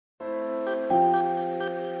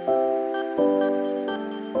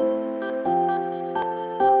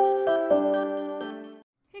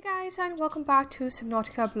welcome back to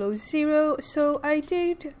Subnautica Below Zero. So I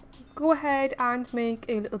did go ahead and make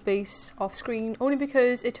a little base off screen, only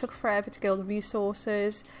because it took forever to get all the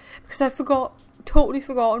resources, because I totally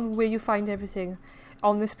forgotten where you find everything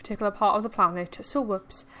on this particular part of the planet, so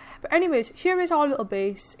whoops. But anyways, here is our little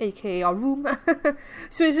base, aka our room.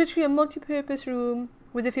 So it's literally a multi-purpose room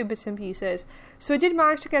with a few bits and pieces. So I did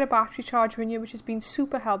manage to get a battery charger in here, which has been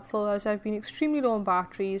super helpful as I've been extremely low on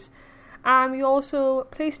batteries. And we also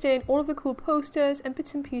placed in all of the cool posters and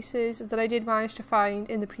bits and pieces that I did manage to find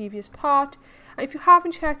in the previous part. And if you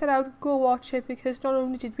haven't checked that out, go watch it, because not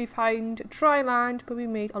only did we find dry land, but we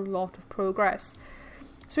made a lot of progress.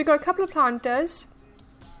 So we got a couple of planters,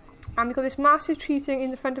 and we got this massive tree thing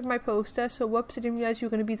in the front of my poster, so whoops, I didn't realise you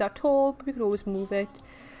were going to be that tall, but we could always move it.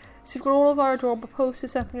 So we've got all of our adorable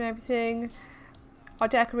posters up and everything, our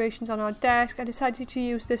decorations on our desk. I decided to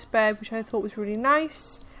use this bed, which I thought was really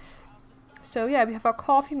nice. So yeah, we have our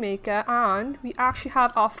coffee maker, and we actually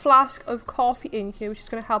have our flask of coffee in here, which is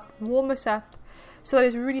going to help warm us up. So that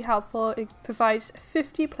is really helpful. It provides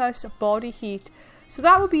 50 plus body heat, so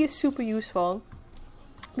that would be super useful.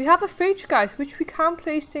 We have a fridge, guys, which we can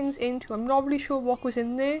place things into. I'm not really sure what goes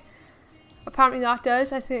in there. Apparently that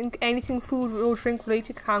does. I think anything food or drink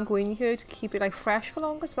related can go in here to keep it like fresh for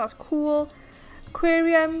longer, so that's cool.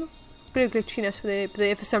 Aquarium. Bit of glitchiness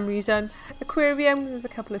there for some reason. Aquarium with a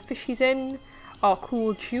couple of fishies in. Our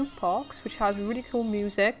cool jukebox, which has really cool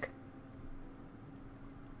music.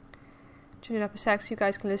 Turn it up a sec so you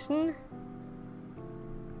guys can listen.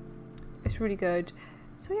 It's really good.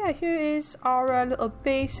 So yeah, here is our little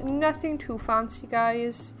base. Nothing too fancy,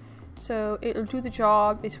 guys. So it'll do the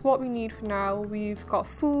job. It's what we need for now. We've got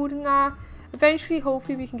food and that. Eventually,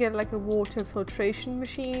 hopefully, we can get like a water filtration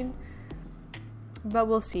machine. But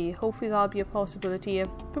we'll see. Hopefully that'll be a possibility.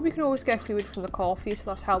 But we can always get fluid from the coffee, so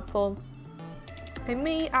that's helpful. I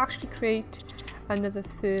may actually create another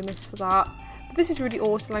thermos for that. But this is really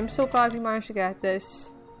awesome. I'm so glad we managed to get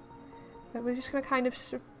this. But we're just going to kind of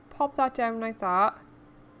pop that down like that.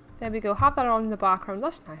 There we go. Have that on in the background.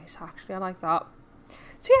 That's nice, actually. I like that.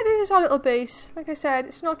 So yeah, this is our little base. Like I said,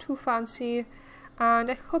 it's not too fancy.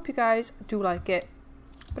 And I hope you guys do like it.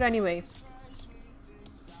 But anyway.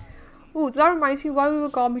 Oh, that reminds me, while we were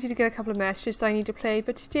gone, we did get a couple of messages that I need to play,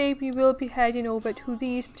 but today we will be heading over to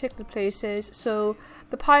these particular places. So,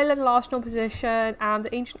 the pilot lost no position, and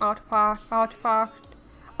the ancient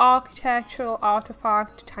architectural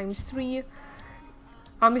artifact times 3.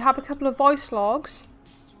 And we have a couple of voice logs.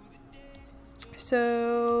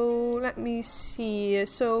 So, let me see.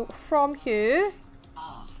 So, from here...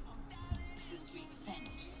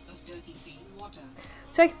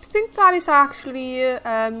 So I think that is actually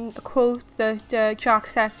a quote that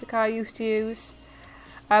Jacksepticeye used to use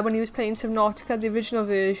when he was playing Subnautica, the original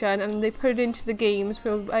version, and they put it into the games.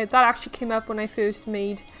 That actually came up when I first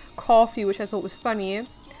made coffee, which I thought was funny.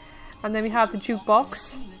 And then we have the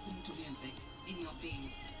jukebox.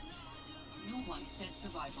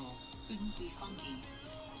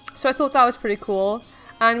 So I thought that was pretty cool.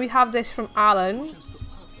 And we have this from Alan.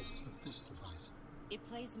 It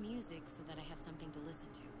plays music so that I have something to listen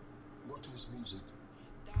to. What is music?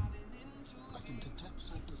 I can detect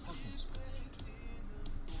certain patterns with it.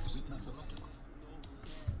 Is it mathematical?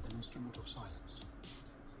 An instrument of science?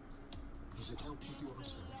 Does it help with your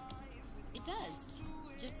research? It does,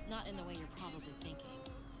 just not in the way you're probably thinking.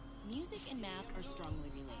 Music and math are strongly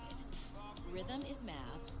related. Rhythm is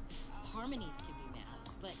math, harmonies can be math,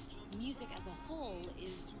 but music as a whole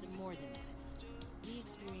is more than that. We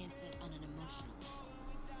experience it on an emotional level.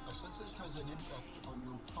 I sense it has an impact on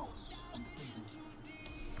your pulse and breathing.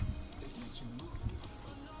 It makes you move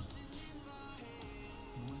differently.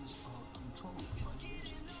 Humans are controlled by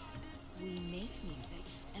music. We make music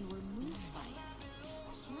and we're moved by it.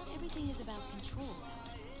 Not everything is about control.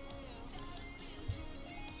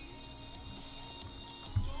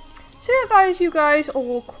 So yeah, guys, you guys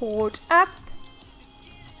all caught up.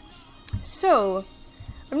 So...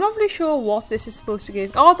 I'm not really sure what this is supposed to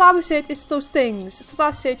give. Oh, that was it. It's those things. So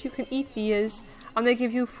that's it. You can eat these, and they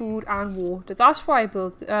give you food and water. That's why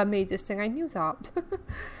I made this thing. I knew that.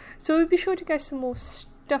 So we'll be sure to get some more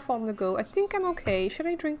stuff on the go. I think I'm okay. Should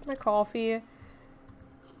I drink my coffee?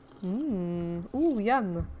 Ooh,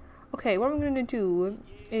 yum. Okay, what I'm going to do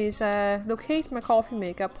is locate my coffee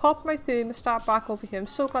maker, pop my thermostat back over here. I'm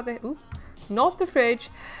so glad they... Ooh. Not the fridge.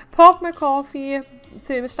 Pop my coffee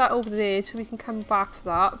thermostat over there so we can come back for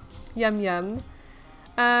that. Yum yum.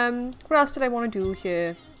 What else did I want to do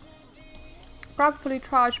here? Grab fully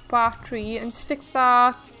charged battery and stick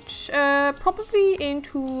that probably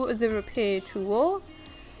into the repair tool.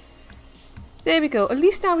 There we go. At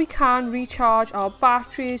least now we can recharge our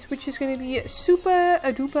batteries, which is going to be super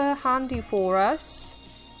duper handy for us.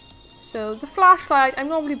 So the flashlight, I'm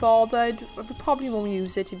not really bothered. We probably won't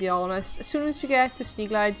use it, to be honest. As soon as we get the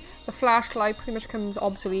sneak light, the flashlight pretty much comes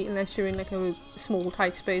obsolete unless you're in like a small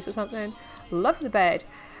tight space or something. Love the bed.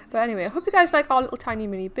 But anyway, I hope you guys like our little tiny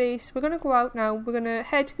mini base. We're going to go out now. We're going to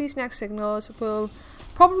head to these next signals. We'll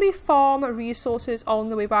probably farm resources on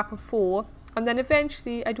the way back and forth. And then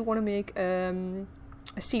eventually I do want to make a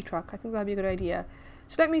sea truck. I think that'd be a good idea.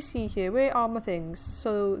 So let me see here. Where are my things?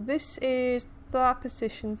 So this is that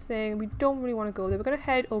position thing. We don't really want to go there. We're going to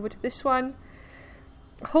head over to this one.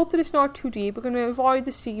 Hope that it's not too deep. We're going to avoid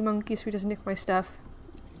the sea monkey so he doesn't nick my stuff.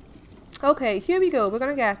 Okay, here we go. We're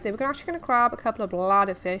going to get there. We're actually going to grab a couple of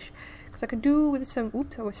bladderfish. Because I could do with some...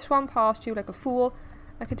 Oops, I was swam past you like a fool.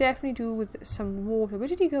 I could definitely do with some water. Where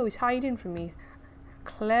did he go? He's hiding from me.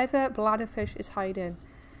 Clever bladderfish is hiding.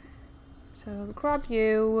 So we'll grab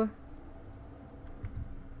you.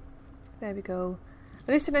 There we go.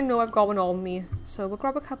 At least I know I've got one on me. So we'll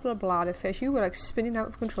grab a couple of bladderfish. You were like spinning out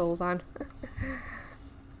of control then.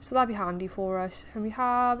 So that'd be handy for us. And we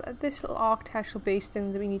have this little architectural base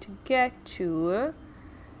thing that we need to get to.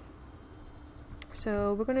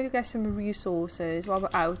 So we're going to get some resources while we're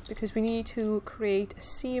out, because we need to create a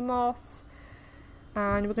sea moth.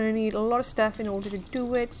 And we're going to need a lot of stuff in order to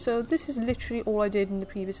do it. So this is literally all I did in the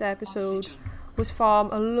previous episode, was farm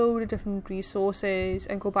a load of different resources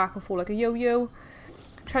and go back and forth like a yo-yo,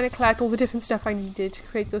 trying to collect all the different stuff I needed to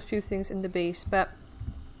create those few things in the base. But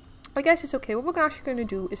I guess it's okay. What we're actually going to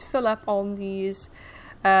do is fill up on these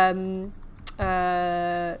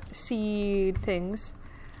seed things.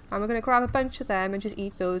 And we're going to grab a bunch of them and just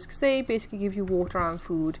eat those, because they basically give you water and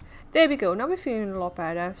food. There we go. Now we're feeling a lot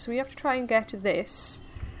better. So we have to try and get to this.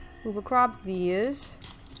 We will grab these.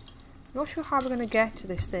 I'm not sure how we're going to get to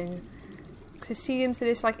this thing, because it seems that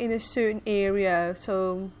it's like in a certain area.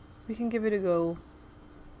 So we can give it a go.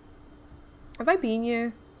 Have I been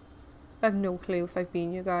here? I have no clue if I've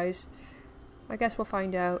been here, guys. I guess we'll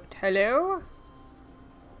find out. Hello?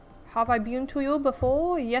 Have I been to you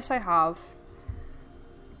before? Yes, I have.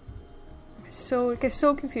 So it gets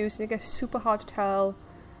so confusing. It gets super hard to tell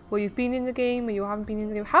where you've been in the game, where you haven't been in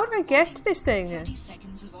the game. How do I get to this thing? 30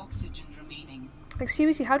 seconds of oxygen remaining. Like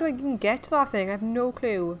seriously, how do I even get to that thing? I have no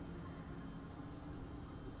clue.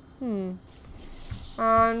 And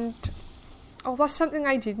oh, that's something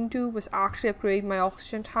I didn't do, was actually upgrade my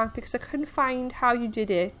oxygen tank, because I couldn't find how you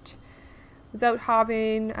did it without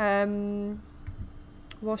having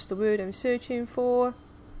what's the word I'm searching for?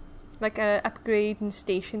 Like a upgrade and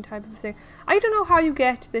station type of thing. I don't know how you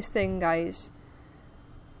get to this thing, guys.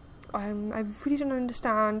 I really don't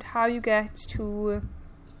understand how you get to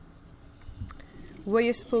where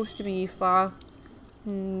you're supposed to be for that.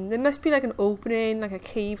 There must be like an opening, like a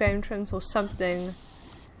cave entrance or something.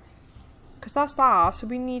 Because that's that, so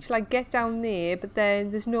we need to like get down there, but then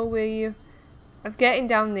there's no way of getting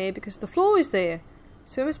down there because the floor is there.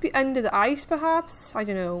 So it must be under the ice perhaps? I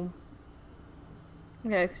don't know.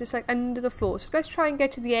 Yeah, because it's like under the floor. So let's try and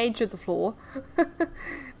get to the edge of the floor.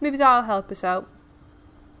 Maybe that'll help us out.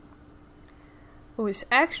 Oh, it's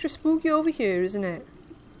extra spooky over here, isn't it?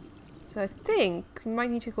 So I think we might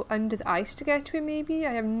need to go under the ice to get to it, maybe?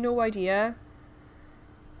 I have no idea.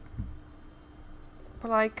 But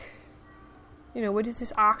like, you know, where does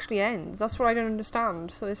this actually end? That's what I don't understand.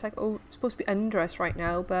 So it's like, oh, it's supposed to be under us right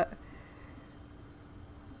now, but...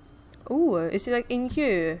 Oh, is it like in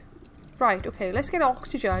here? Right, okay, let's get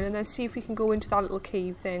oxygen and then see if we can go into that little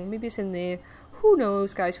cave thing. Maybe it's in there. Who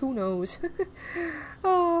knows, guys? Who knows?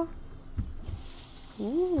 Oh.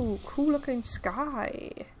 Ooh, cool looking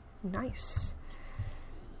sky. Nice.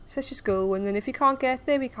 So let's just go, and then if we can't get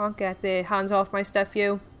there, we can't get there. Hands off my stuff,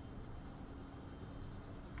 you.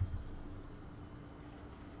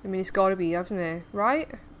 I mean, it's gotta be, hasn't it? Right?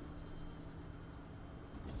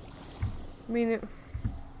 I mean...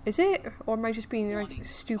 Is it? Or am I just being like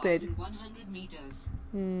stupid?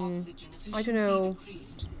 I don't know.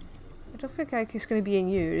 I don't think like it's going to be in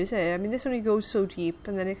you, is it? I mean, this only goes so deep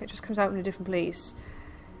and then it just comes out in a different place.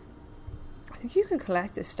 I think you can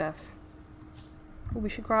collect this stuff. Oh, we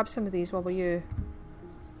should grab some of these while we're here.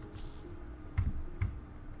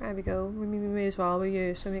 There we go. We may as well. We're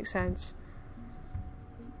here, so it makes sense.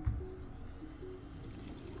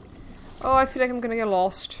 Oh, I feel like I'm going to get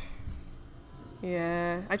lost.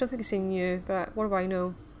 Yeah, I don't think it's in you, but what do I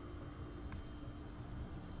know?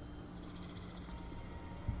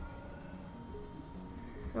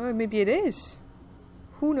 Oh, maybe it is.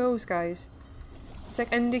 Who knows, guys? It's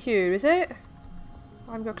like under here, is it?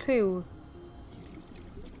 I haven't got a clue.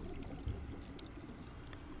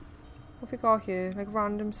 have we got here? Like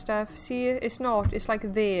random stuff. See, it's not. It's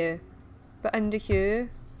like there. But under here.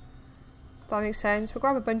 Does that make sense? We'll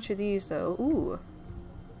grab a bunch of these though. Ooh.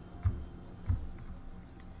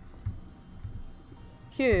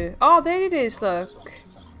 Here. Oh, there it is, look.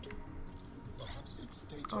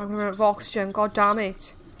 Oh, I'm gonna run out of oxygen. God damn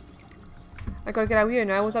it. I gotta get out here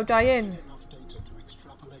now without dying.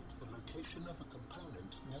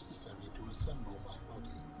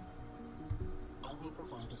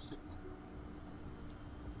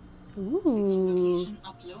 Ooh.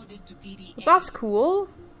 Well, that's cool.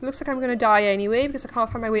 Looks like I'm gonna die anyway because I can't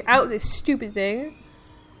find my way out of this stupid thing.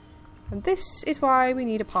 And this is why we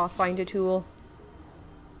need a Pathfinder tool.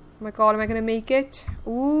 Oh my god, am I gonna make it?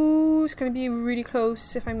 Ooh, it's gonna be really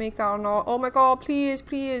close if I make that or not. Oh my god, please,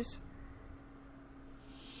 please.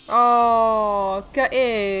 Oh, get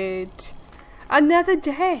it. Another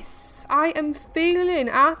death. I am failing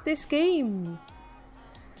at this game.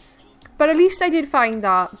 But at least I did find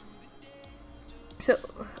that. So,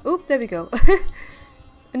 oh, there we go.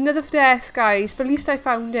 Another death, guys, but at least I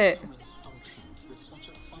found it.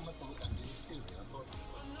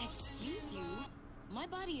 Excuse you? My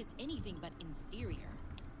body is anything but inferior.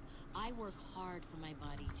 I work hard for my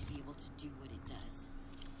body to be able to do what it does.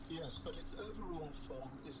 Yes, but its overall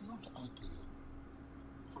form is not ideal.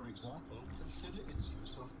 For example, consider its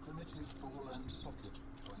use of primitive ball and socket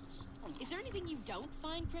joints. Is there anything you don't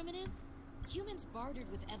find primitive? Humans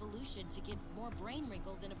bartered with evolution to get more brain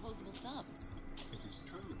wrinkles and opposable thumbs. It is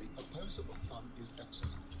true, the opposable thumb is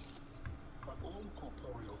excellent. But all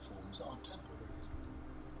corporeal forms are temporary.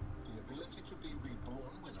 The ability to be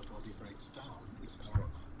reborn when a body breaks down is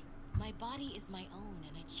paramount. My body is my own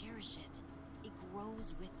and I cherish it. It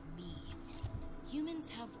grows with me.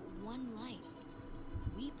 Humans have one life.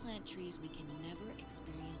 We plant trees we can never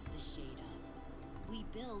experience the shade of. We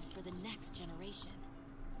build for the next generation.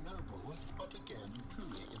 Noble, but again,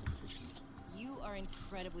 truly inefficient. You are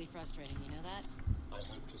incredibly frustrating, you know that? I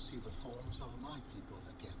hope to see the forms of my people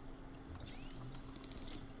again.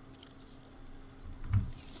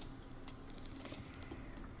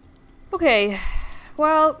 Okay,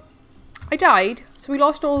 well, I died, so we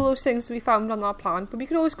lost all those things that we found on that plant, but we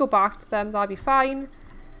could always go back to them, that'd be fine.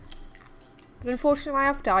 But unfortunately I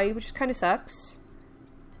have died, which kind of sucks.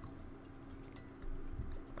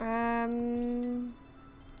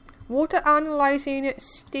 Water analyzing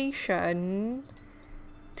station.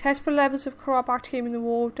 Test for levels of corrupt bacteria in the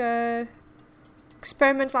water.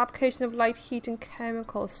 Experimental application of light, heat and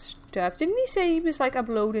chemical stuff. Didn't he say he was like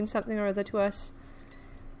uploading something or other to us?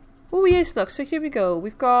 Oh, he is, look. So here we go.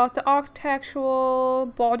 We've got the architectural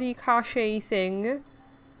body cache thing.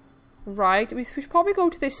 Right. We should probably go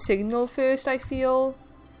to this signal first, I feel.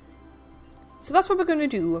 So that's what we're going to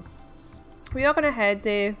do. We are going to head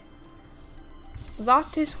there.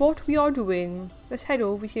 That is what we are doing. Let's head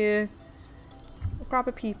over here. Grab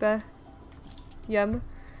a peeper. Yum.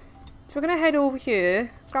 So we're going to head over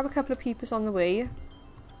here. Grab a couple of peepers on the way.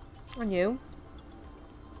 On you.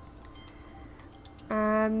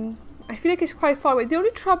 I feel like it's quite far away. The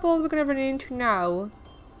only trouble we're going to run into now...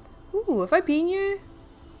 Ooh, have I been here?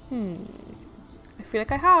 I feel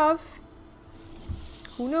like I have.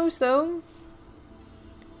 Who knows though?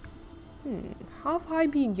 Have I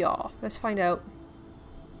been here? Let's find out.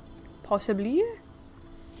 Possibly.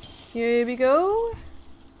 Here we go.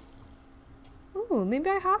 Oh, maybe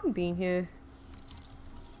I haven't been here.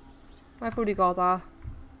 I've already got that.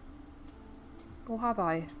 Or have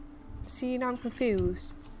I? See, now I'm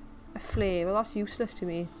confused. A flare. Well, that's useless to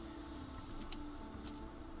me.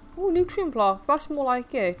 Oh, nutrient block. That's more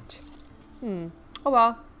like it. Oh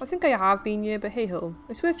well. I think I have been here, but hey ho.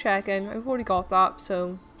 It's worth checking. I've already got that,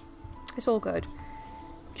 so it's all good.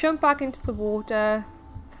 Jump back into the water.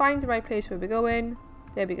 Find the right place where we're going.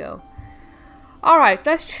 There we go. Alright,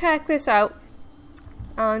 let's check this out.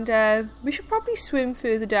 And we should probably swim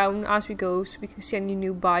further down as we go so we can see any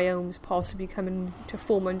new biomes possibly coming to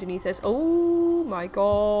form underneath us. Oh my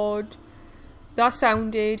god. That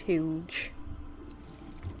sounded huge.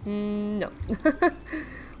 No.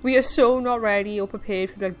 We are so not ready or prepared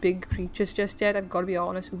for like big creatures just yet, I've got to be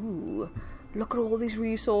honest. Ooh, look at all these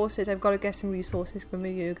resources. I've got to get some resources from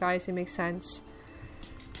you guys, it makes sense.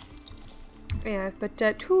 Yeah, but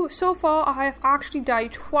so far I have actually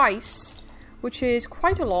died twice, which is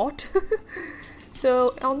quite a lot.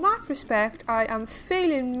 So on that respect, I am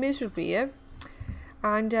failing miserably.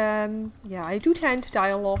 And yeah, I do tend to die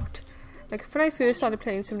a lot. Like when I first started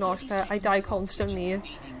playing Subnautica, I die constantly.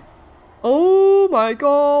 Oh my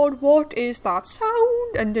god, what is that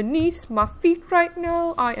sound underneath my feet right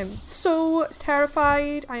now? I am so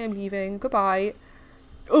terrified. I am leaving. Goodbye.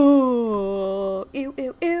 Oh, ew,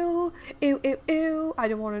 ew, ew, ew, ew, ew. I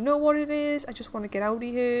don't want to know what it is. I just want to get out of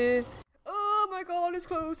here. Oh my god, it's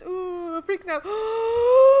close. Ooh, I'm freaking out.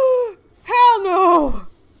 Hell no!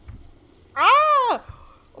 Ah!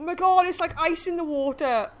 Oh my god, it's like ice in the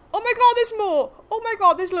water. Oh my god, there's more. Oh my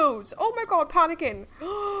god, there's loads. Oh my god, panicking.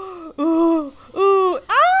 Ooh, ooh,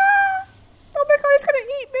 ah! Oh my god, it's gonna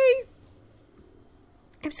eat me.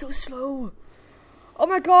 I'm so slow. Oh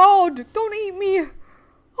my god, don't eat me.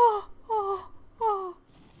 Oh, oh, oh.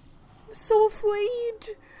 I'm so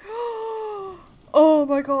afraid. Oh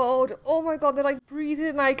my god, they're like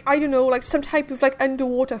breathing like, I don't know, like some type of like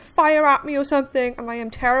underwater fire at me or something, and I am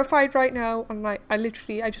terrified right now, and I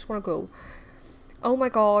just want to go. Oh my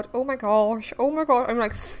god, oh my gosh, oh my god, I'm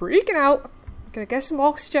like freaking out. I'm gonna get some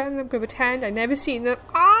oxygen, I'm gonna pretend I never seen them.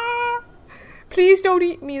 Ah! Please don't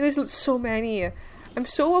eat me, there's so many. I'm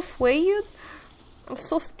so afraid. I'm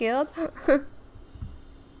so scared.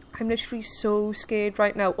 I'm literally so scared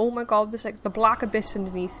right now. Oh my god, there's like the black abyss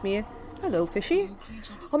underneath me. Hello, fishy.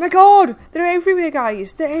 Oh my god, they're everywhere,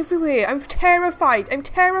 guys. They're everywhere. I'm terrified. I'm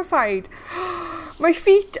terrified. My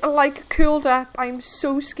feet are like curled up. I'm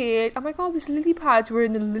so scared. Oh my god, there's lily pads. We're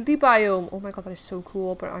in the lily biome. Oh my god, that is so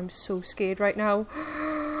cool, but I'm so scared right now.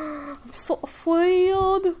 I'm so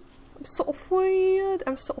afraid. I'm so afraid.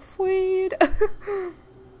 I'm so afraid. I'm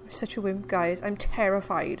such a wimp, guys. I'm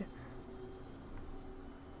terrified.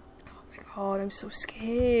 Oh my god, I'm so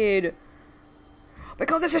scared. Oh my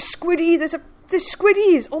god, there's a squiddy. There's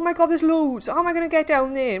squiddies. Oh my god, there's loads. How am I going to get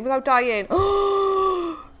down there without dying?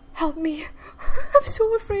 Oh, help me. I'm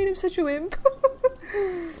so afraid. I'm such a wimp.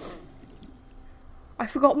 I've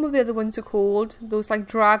forgotten what the other ones are called. Those like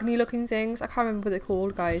dragony looking things. I can't remember what they're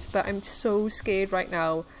called, guys. But I'm so scared right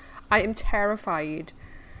now. I am terrified.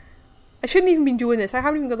 I shouldn't even be doing this. I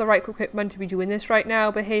haven't even got the right equipment to be doing this right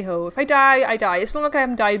now. But hey ho. If I die, I die. It's not like I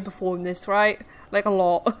haven't died before in this, right? Like a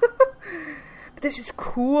lot. But this is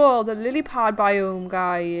cool. The lily pad biome,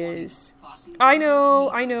 guys. I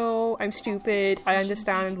know. I'm stupid. I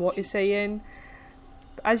understand what you're saying.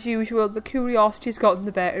 But as usual, the curiosity's gotten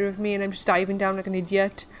the better of me and I'm just diving down like an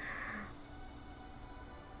idiot.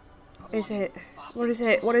 What is it? What is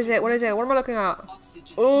it? What is it? What is it? What am I looking at?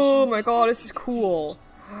 Oh my god, this is cool.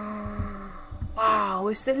 Wow,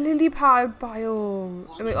 it's the lily pad biome.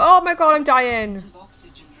 I mean, oh my god, I'm dying.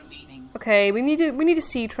 Okay, we need a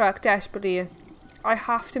sea truck desperately. I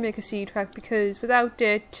have to make a sea truck because without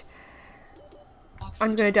it,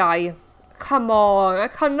 I'm gonna die. Come on, I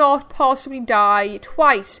cannot possibly die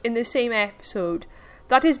twice in the same episode.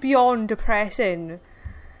 That is beyond depressing.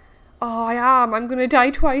 Oh, I am. I'm gonna die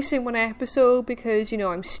twice in one episode because, you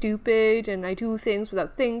know, I'm stupid and I do things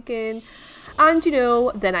without thinking. And, you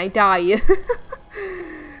know, then I die.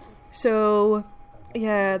 So,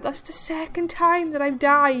 yeah, that's the second time that I've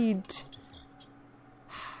died.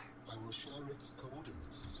 I will share its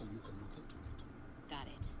coordinates so you can look into it. Got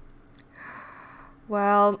it.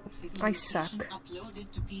 Well, I suck.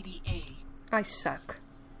 Uploaded to PDA. I suck.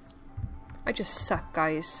 I just suck,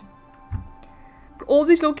 guys. All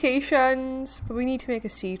these locations, but we need to make a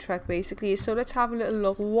sea truck basically. So let's have a little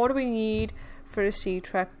look. What do we need for a sea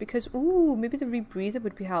truck? Because, ooh, maybe the rebreather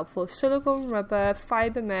would be helpful. Silicone rubber,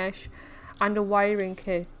 fiber mesh, and a wiring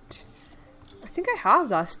kit. I think I have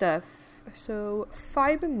that stuff. So,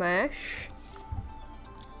 fiber mesh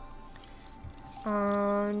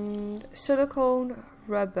and silicone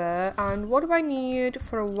rubber. And what do I need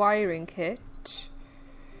for a wiring kit?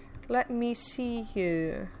 Let me see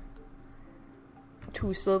here.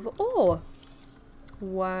 2 silver ore.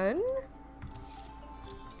 1.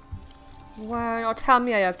 Oh, tell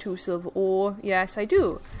me I have 2 silver ore. Yes, I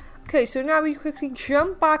do. Okay, so now we quickly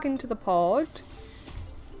jump back into the pod.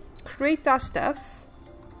 Create that stuff.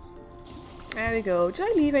 There we go. Did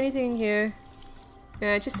I leave anything in here?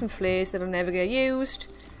 Yeah, just some flares that'll never get used.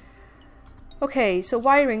 Okay, so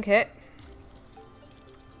wiring kit.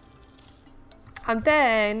 And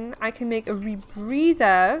then I can make a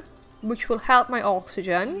rebreather, which will help my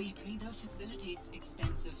oxygen.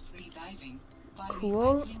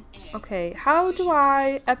 Cool. Okay, how do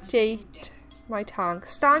I update my tank?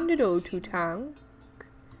 Standard O2 tank.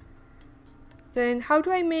 Then how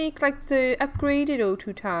do I make like the upgraded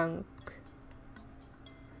O2 tank?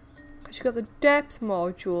 Because you got the depth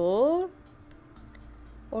module.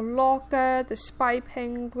 Or locker, the spy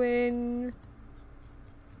penguin.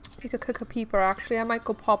 You could cook a peeper actually. I might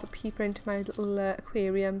go pop a peeper into my little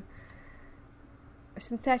aquarium. A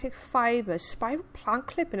synthetic fibre, spiral plant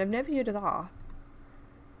clipping. I've never heard of that.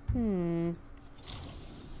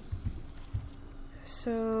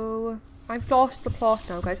 So I've lost the plot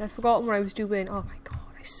now, guys. I've forgotten what I was doing. Oh my god,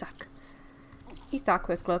 I suck. Eat that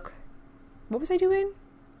quick, look. What was I doing?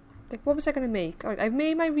 Like, what was I going to make? Alright, I've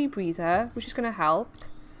made my rebreather, which is going to help.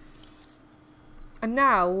 And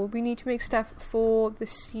now we need to make stuff for the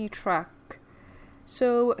sea truck.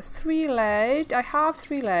 So 3 lead. I have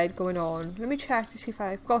 3 lead going on. Let me check to see if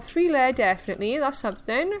I've got 3 lead, definitely. That's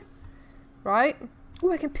something. Right.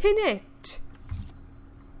 Oh, I can pin it.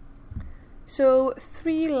 So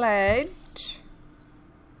 3 lead.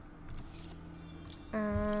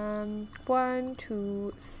 1,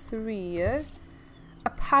 2, 3. A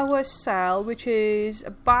power cell, which is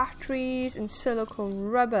batteries and silicone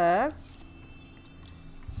rubber.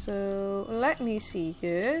 So let me see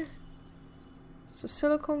here. So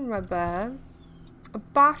silicone rubber, a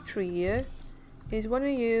battery is 1 of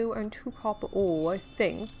you and 2 copper ore, I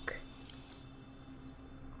think.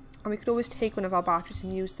 And we could always take one of our batteries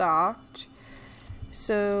and use that.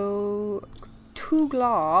 So 2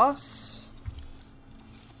 glass.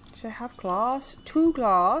 Did I have glass? 2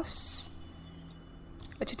 glass.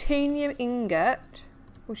 A titanium ingot,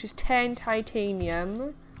 which is 10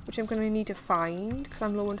 titanium, which I'm going to need to find because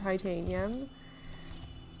I'm low on titanium.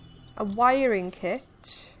 A wiring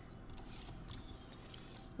kit,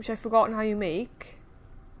 which I've forgotten how you make.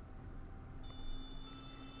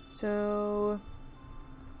 So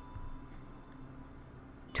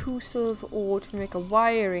 2 silver ore to make a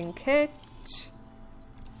wiring kit.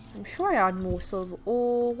 I'm sure I had more silver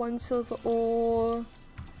ore. 1 silver ore.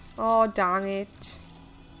 Oh, dang it.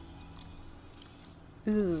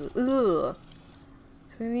 Ugh. So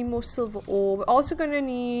we need more silver ore. We're also going to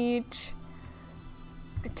need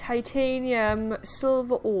a titanium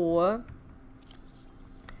silver ore.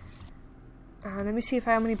 And let me see if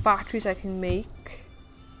I have any batteries I can make.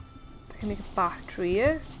 I can make a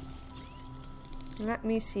battery. Let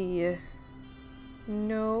me see.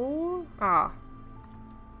 No. Ah.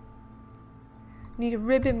 Need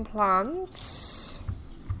ribbon plants.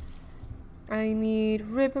 I need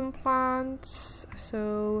ribbon plants.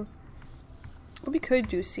 So what we could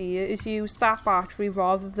do, see, is use that battery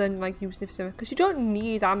rather than like using it, because you don't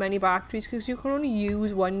need that many batteries because you can only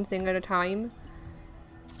use one thing at a time.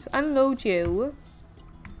 So unload you,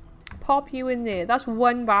 pop you in there. That's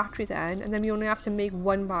 1 battery then, and then we only have to make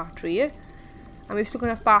 1 battery, and we're still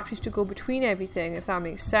gonna have batteries to go between everything, if that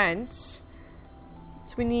makes sense.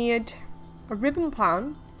 So we need a ribbon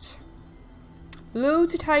plant,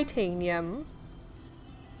 loads of titanium.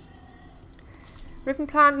 Ribbon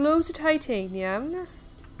plant, loads of titanium.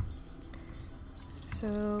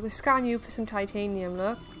 So we'll scan you for some titanium,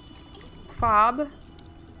 look. Fab.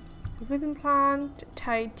 So ribbon plant,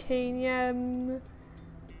 titanium.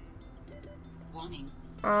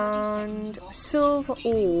 And silver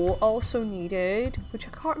ore also needed, which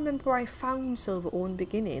I can't remember where I found silver ore in the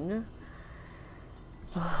beginning.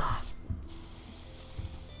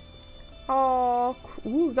 Oh,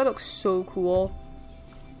 ooh, that looks so cool.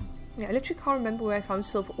 Yeah, I literally can't remember where I found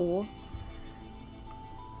silver ore.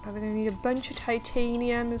 But we're going to need a bunch of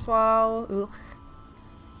titanium as well. Ugh.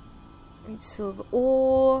 I need silver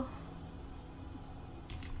ore.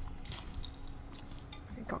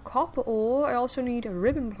 I got copper ore. I also need a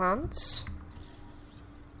ribbon plants.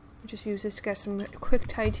 I'll just use this to get some quick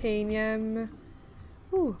titanium.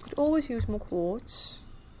 Ooh, could always use more quartz.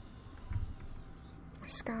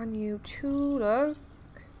 Scan you too, look.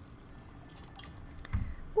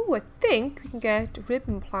 Ooh, I think we can get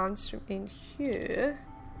ribbon plants from in here.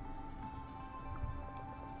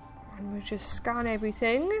 And we'll just scan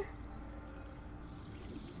everything.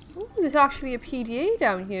 Ooh, there's actually a PDA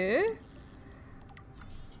down here.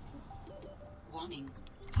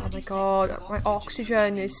 Oh my god, my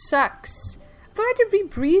oxygen is sucks. I thought I had a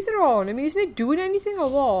rebreather on. I mean, isn't it doing anything or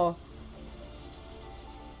what?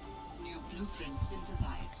 New blueprint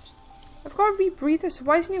synthesized. I've got a rebreather, so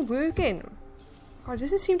why isn't it working? God, it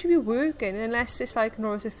doesn't seem to be working unless it's like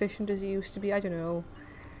not as efficient as it used to be. I don't know.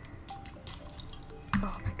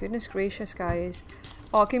 Oh my goodness gracious, guys.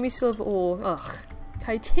 Oh, give me silver ore. Ugh.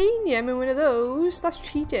 Titanium in one of those? That's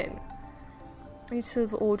cheating. I need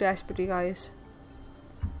silver ore desperately, guys.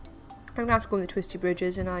 I'm gonna have to go on the twisty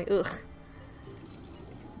bridges and I... Ugh.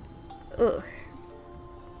 Ugh.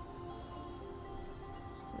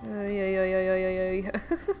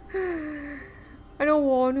 I don't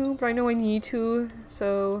want to, but I know I need to,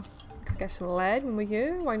 so I can get some lead when we're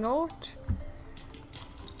here, why not?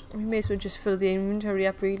 We may as well just fill the inventory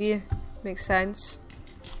up, really. Makes sense.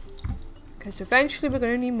 Because eventually we're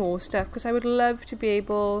going to need more stuff, because I would love to be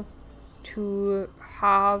able to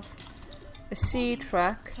have a sea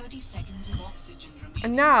truck. 30 seconds of oxygen remaining.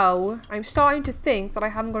 And now I'm starting to think that I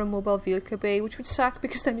haven't got a mobile vehicle bay, which would suck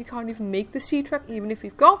because then we can't even make the sea truck, even if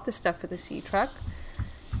we've got the stuff for the sea truck.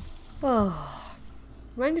 Oh.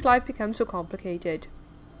 When did life become so complicated?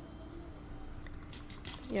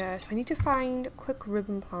 Yes, I need to find a quick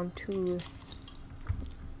ribbon plant too.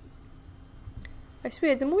 I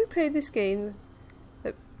swear, the more we play this game...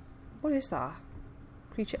 what is that?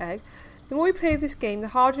 Creature egg. The more we play this game, the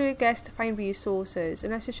harder it gets to find resources,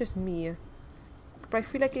 unless it's just me. But I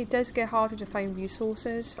feel like it does get harder to find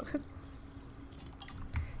resources.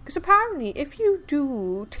 Because apparently, if you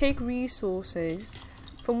do take resources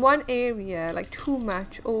from one area, like too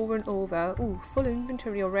much, over and over... Ooh, full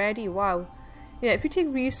inventory already, wow. Yeah, if you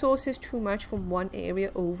take resources too much from one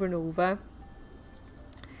area over and over,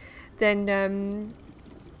 then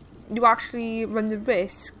you actually run the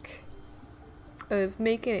risk of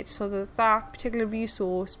making it so that that particular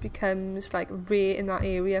resource becomes like rare in that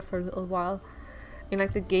area for a little while in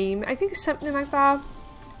like the game. I think it's something like that.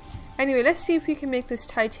 Anyway, let's see if we can make this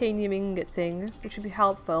titanium ingot thing, which would be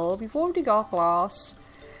helpful. We've already got glass.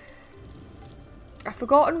 I've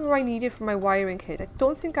forgotten what I needed for my wiring kit. I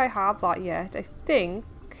don't think I have that yet. I think...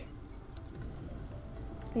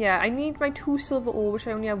 yeah, I need my 2 silver ore, which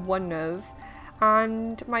I only have 1 of.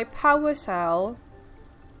 And my power cell...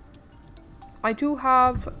 I do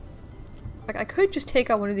have... like, I could just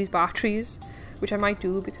take out one of these batteries, which I might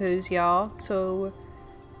do because, yeah. So,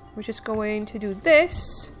 we're just going to do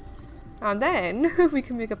this. And then, we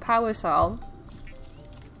can make a power cell.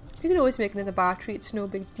 You can always make another battery, it's no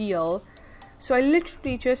big deal. So I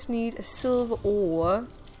literally just need a silver ore.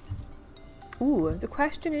 Ooh, the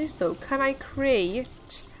question is though, can I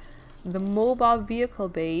create the mobile vehicle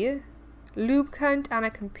bay, lubricant and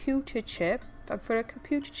a computer chip? And for a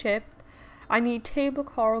computer chip, I need table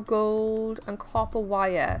coral, gold and copper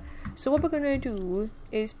wire. So what we're going to do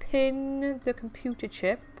is pin the computer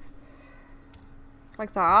chip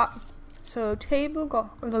like that. So table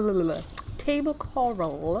coral,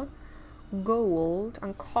 gold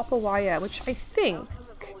and copper wire, which I think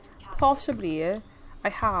possibly I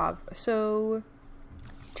have. So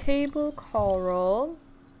table coral,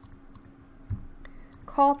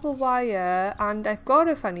 copper wire, and I've got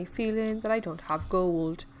a funny feeling that I don't have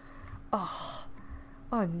gold. Oh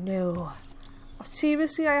no.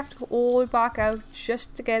 Seriously, I have to go all the way back out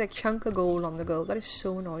just to get a chunk of gold on the go. That is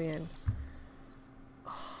so annoying.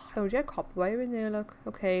 I already had copper wire in there, look.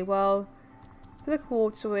 Okay, well, put the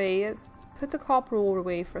quartz away. Put the copper ore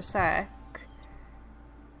away for a sec.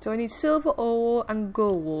 So I need silver ore and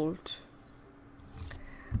gold.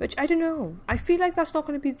 Which, I don't know. I feel like that's not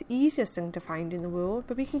going to be the easiest thing to find in the world,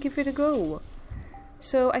 but we can give it a go.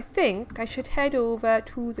 So I think I should head over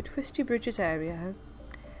to the Twisty Bridges area.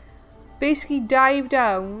 Basically dive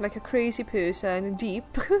down like a crazy person,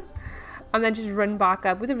 deep. And then just run back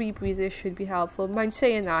up. With a rebreather should be helpful. Mind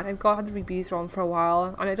saying that, I've got the rebreather on for a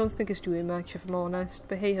while, and I don't think it's doing much if I'm honest,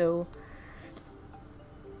 but hey ho.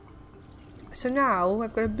 So now,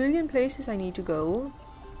 I've got a billion places I need to go.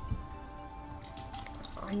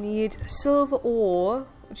 I need silver ore,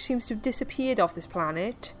 which seems to have disappeared off this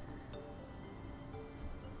planet.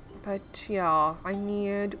 But yeah, I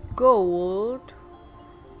need gold.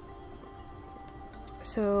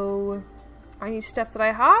 So... I need stuff that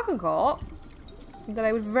I haven't got, that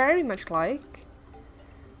I would very much like.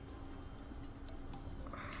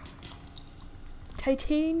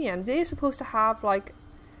 Titanium. They're supposed to have, like,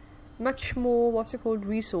 much more, what's it called,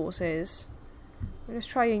 resources. Let's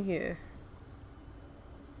try in here.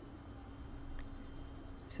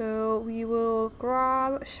 So, we will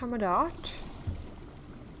grab some of that.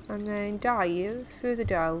 And then dive further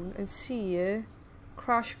down and see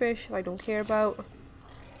crash fish that I don't care about.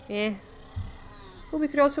 Yeah. Oh, we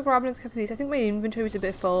could also grab another couple of these. I think my inventory is a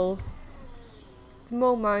bit full. At the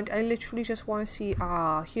moment, I literally just want to see...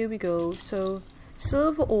 Ah, here we go. So,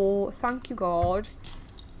 silver ore. Thank you, God.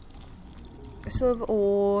 Silver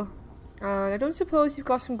ore. And I don't suppose you've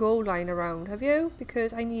got some gold lying around, have you?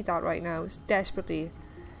 Because I need that right now. It's desperately.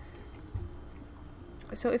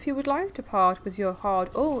 So, if you would like to part with your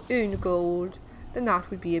hard-earned gold, then that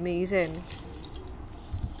would be amazing.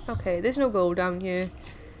 Okay, there's no gold down here.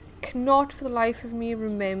 Cannot for the life of me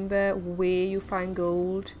remember where you find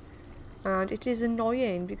gold, and it is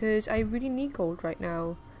annoying because I really need gold right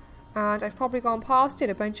now, and I've probably gone past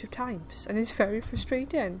it a bunch of times, and it's very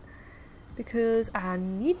frustrating because I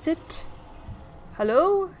need it.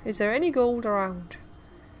 Hello? Is there any gold around?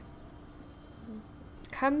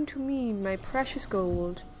 Come to me, my precious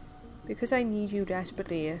gold, because I need you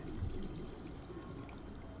desperately.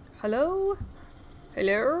 Hello?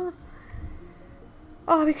 Hello?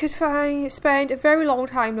 Oh, we could spend a very long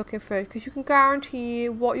time looking for it, because you can guarantee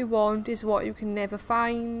what you want is what you can never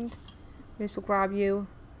find. This will grab you.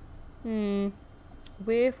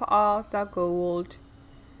 Where art thou gold?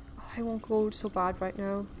 Oh, I want gold so bad right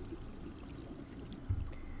now.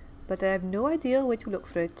 But I have no idea where to look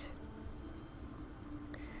for it.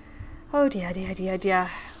 Oh dear, dear, dear, dear.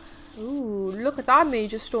 Ooh, look at that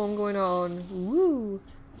major storm going on. Ooh.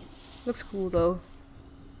 Looks cool though.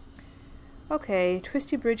 Okay,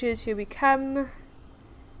 twisty bridges, here we come.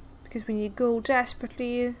 Because we need gold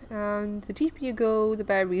desperately. And the deeper you go, the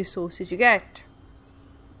better resources you get.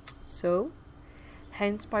 So,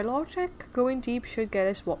 hence by logic, going deep should get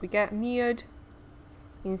us what we get neared.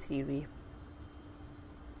 In theory.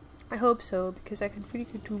 I hope so, because I could really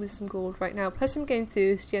do with some gold right now. Plus I'm getting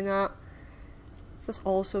thirsty and that. So that's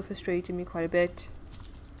also frustrating me quite a bit.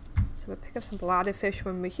 So we'll pick up some bladderfish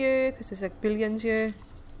when we're here, because there's like billions here.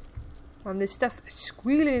 And there's stuff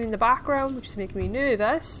squealing in the background, which is making me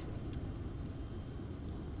nervous.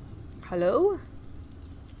 Hello?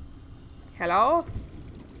 Hello?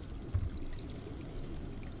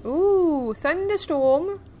 Ooh,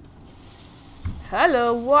 thunderstorm.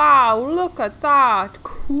 Hello, wow, look at that.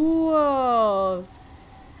 Cool.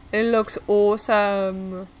 It looks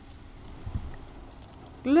awesome.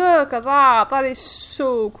 Look at that. That is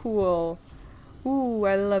so cool. Ooh,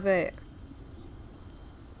 I love it.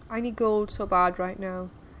 I need gold so bad right now.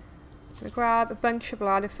 I'm gonna grab a bunch of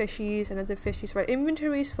bladder fishies and other fishies. Right,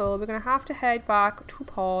 inventory's full. We're gonna have to head back to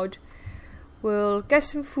pod. We'll get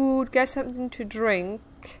some food, get something to drink.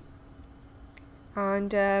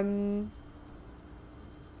 And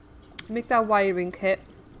make that wiring kit.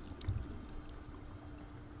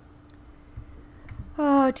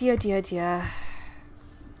 Oh dear, dear, dear.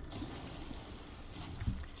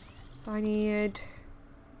 I need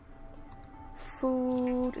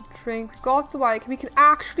food, drink. We've got the wire. We can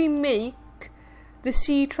actually make the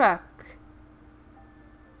sea truck.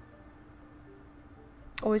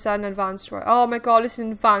 Or is that an advanced wire? Oh my god, it's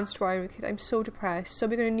an advanced wiring kit. I'm so depressed. So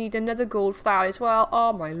we're going to need another gold for that as well.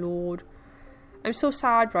 Oh my lord. I'm so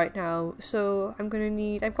sad right now. So I'm going to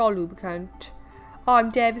need... I've got lubricant. Oh, I'm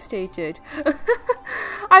devastated.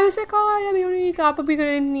 I was like, oh yeah, we only need that, but we're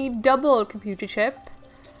going to need double computer chip.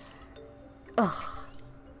 Ugh.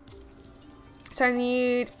 So I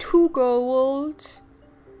need 2 gold.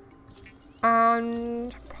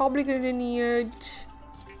 And probably going to need...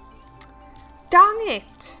 Dang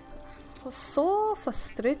it! So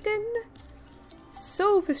frustrating.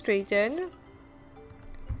 So frustrating.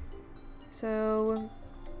 So,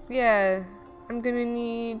 yeah. I'm gonna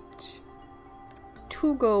need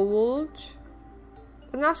 2 gold.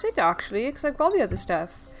 And that's it actually, because I've got the other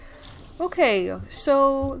stuff. Okay,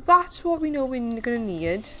 so that's what we know we're gonna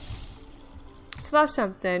need. So that's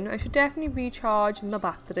something. I should definitely recharge my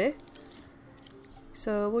battery.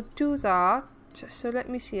 So we'll do that. So let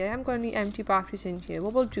me see, I am going to need empty batteries in here.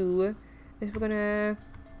 What we'll do is we're going to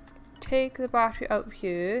take the battery out of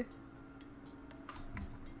here.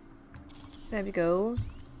 There we go.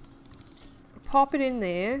 Pop it in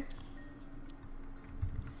there.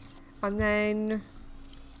 And then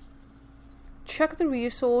chuck the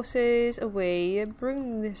resources away.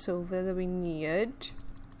 Bring this over that we need.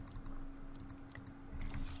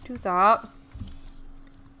 Do that.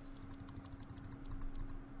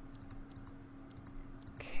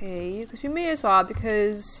 Okay, because we may as well,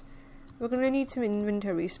 because we're going to need some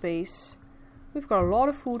inventory space. We've got a lot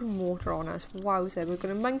of food and water on us. Wowzer, we're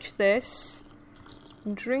going to munch this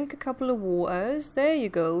and drink a couple of waters. There you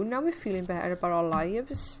go. Now we're feeling better about our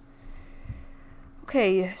lives.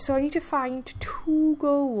 Okay, so I need to find 2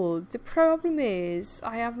 gold. The problem is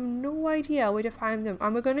I have no idea where to find them,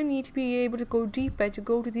 and we're going to need to be able to go deeper to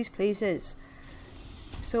go to these places.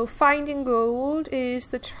 So finding gold is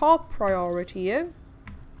the top priority here.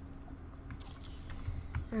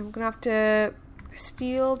 I'm gonna have to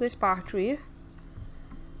steal this battery.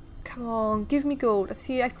 Come on, give me gold.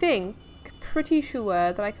 I think, pretty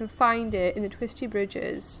sure that I can find it in the twisty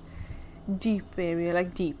bridges. Deep area,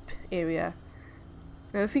 like deep area.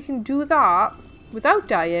 Now if we can do that without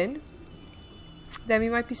dying, then we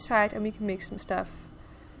might be set and we can make some stuff.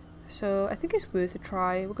 So I think it's worth a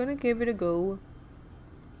try. We're gonna give it a go.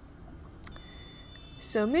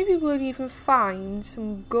 So maybe we'll even find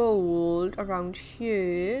some gold around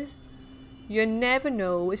here. You never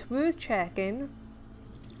know. It's worth checking.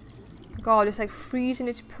 God, it's like freezing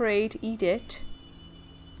its prey to eat it.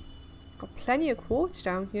 Got plenty of quartz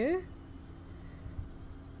down here.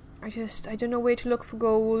 I don't know where to look for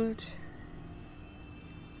gold.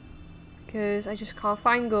 Because I just can't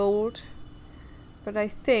find gold. But I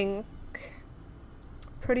think...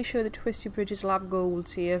 Pretty sure the twisty bridges will have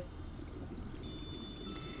golds here.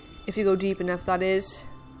 If you go deep enough, that is.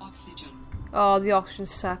 Oxygen. Oh, the oxygen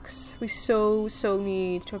sucks. We so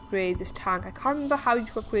need to upgrade this tank. I can't remember how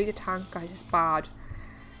to upgrade a tank, guys. It's bad.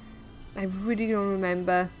 I really don't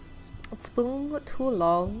remember. It's been too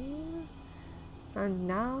long. And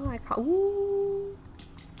now I can't. Ooh.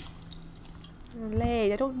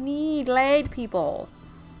 Lead. I don't need lead, people.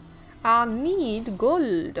 I need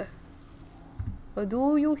gold.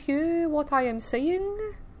 Do you hear what I am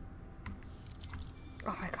saying?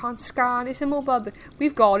 Oh, I can't scan. It's a mobile, but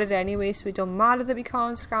we've got it anyway, so it don't matter that we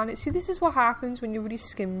can't scan it. See, this is what happens when you really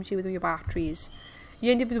skims you with your batteries.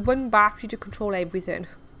 You end up with one battery to control everything.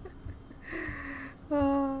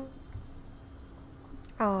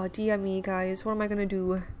 Oh dear me, guys. What am I gonna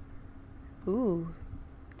do? Ooh,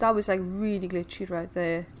 that was like really glitchy right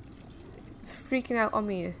there. Freaking out on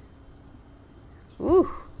me.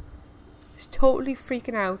 Ooh, it's totally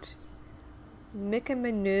freaking out. Making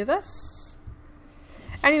me nervous.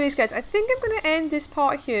 Anyways, guys, I think I'm gonna end this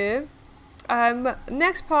part here.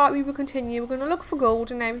 Next part we will continue. We're gonna look for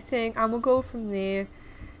gold and everything, and we'll go from there,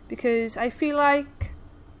 because I feel like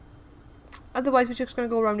otherwise we're just going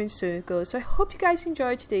to go around in circles. So I hope you guys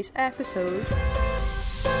enjoyed today's episode.